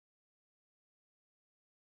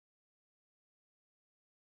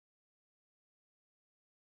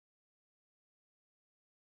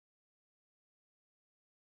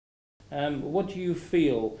What do you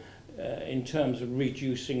feel in terms of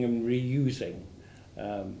reducing and reusing?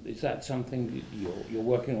 Is that something that you're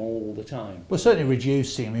working on all the time? Well, certainly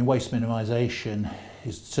reducing. I mean, waste minimisation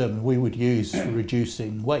is the term we would use for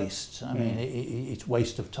reducing waste. I mean, it's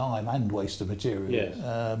waste of time and waste of material. Yes.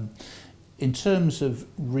 In terms of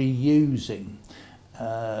reusing,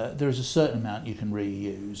 there is a certain amount you can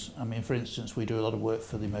reuse. I mean, for instance, we do a lot of work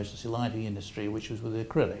for the emergency lighting industry, which was with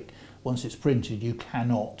acrylic. Once it's printed, you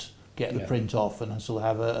cannot get the print off and still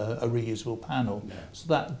have a reusable panel. Yeah. So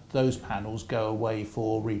that those panels go away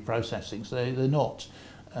for reprocessing. So they're not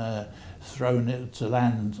thrown to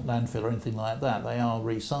landfill or anything like that. They are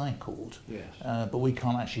recycled. Yes. But we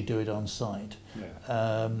can't actually do it on site.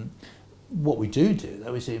 Yeah. What we do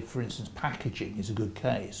though is, if, for instance, packaging is a good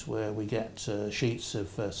case where we get sheets of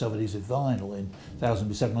self-adhesive vinyl in 1000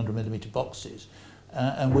 by 700 millimetre boxes,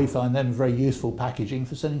 and we find them very useful packaging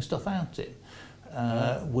for sending stuff out in.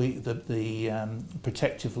 The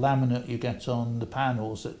protective laminate you get on the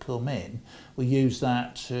panels that come in, we use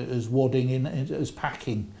that as wadding in, as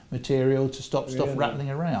packing material to stop stuff rattling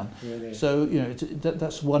around. Really? So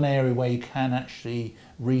that's one area where you can actually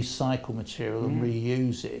recycle material and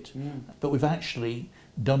reuse it. But we've actually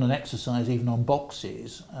done an exercise even on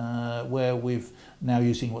boxes where we've now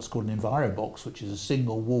using what's called an EnviroBox, which is a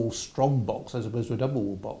single wall strong box as opposed to a double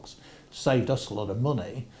wall box. Saved us a lot of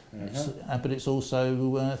money, but it's also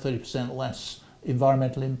 30% less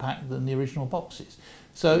environmental impact than the original boxes.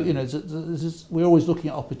 So we're always looking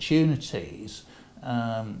at opportunities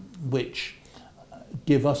which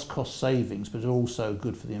give us cost savings, but are also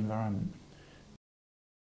good for the environment.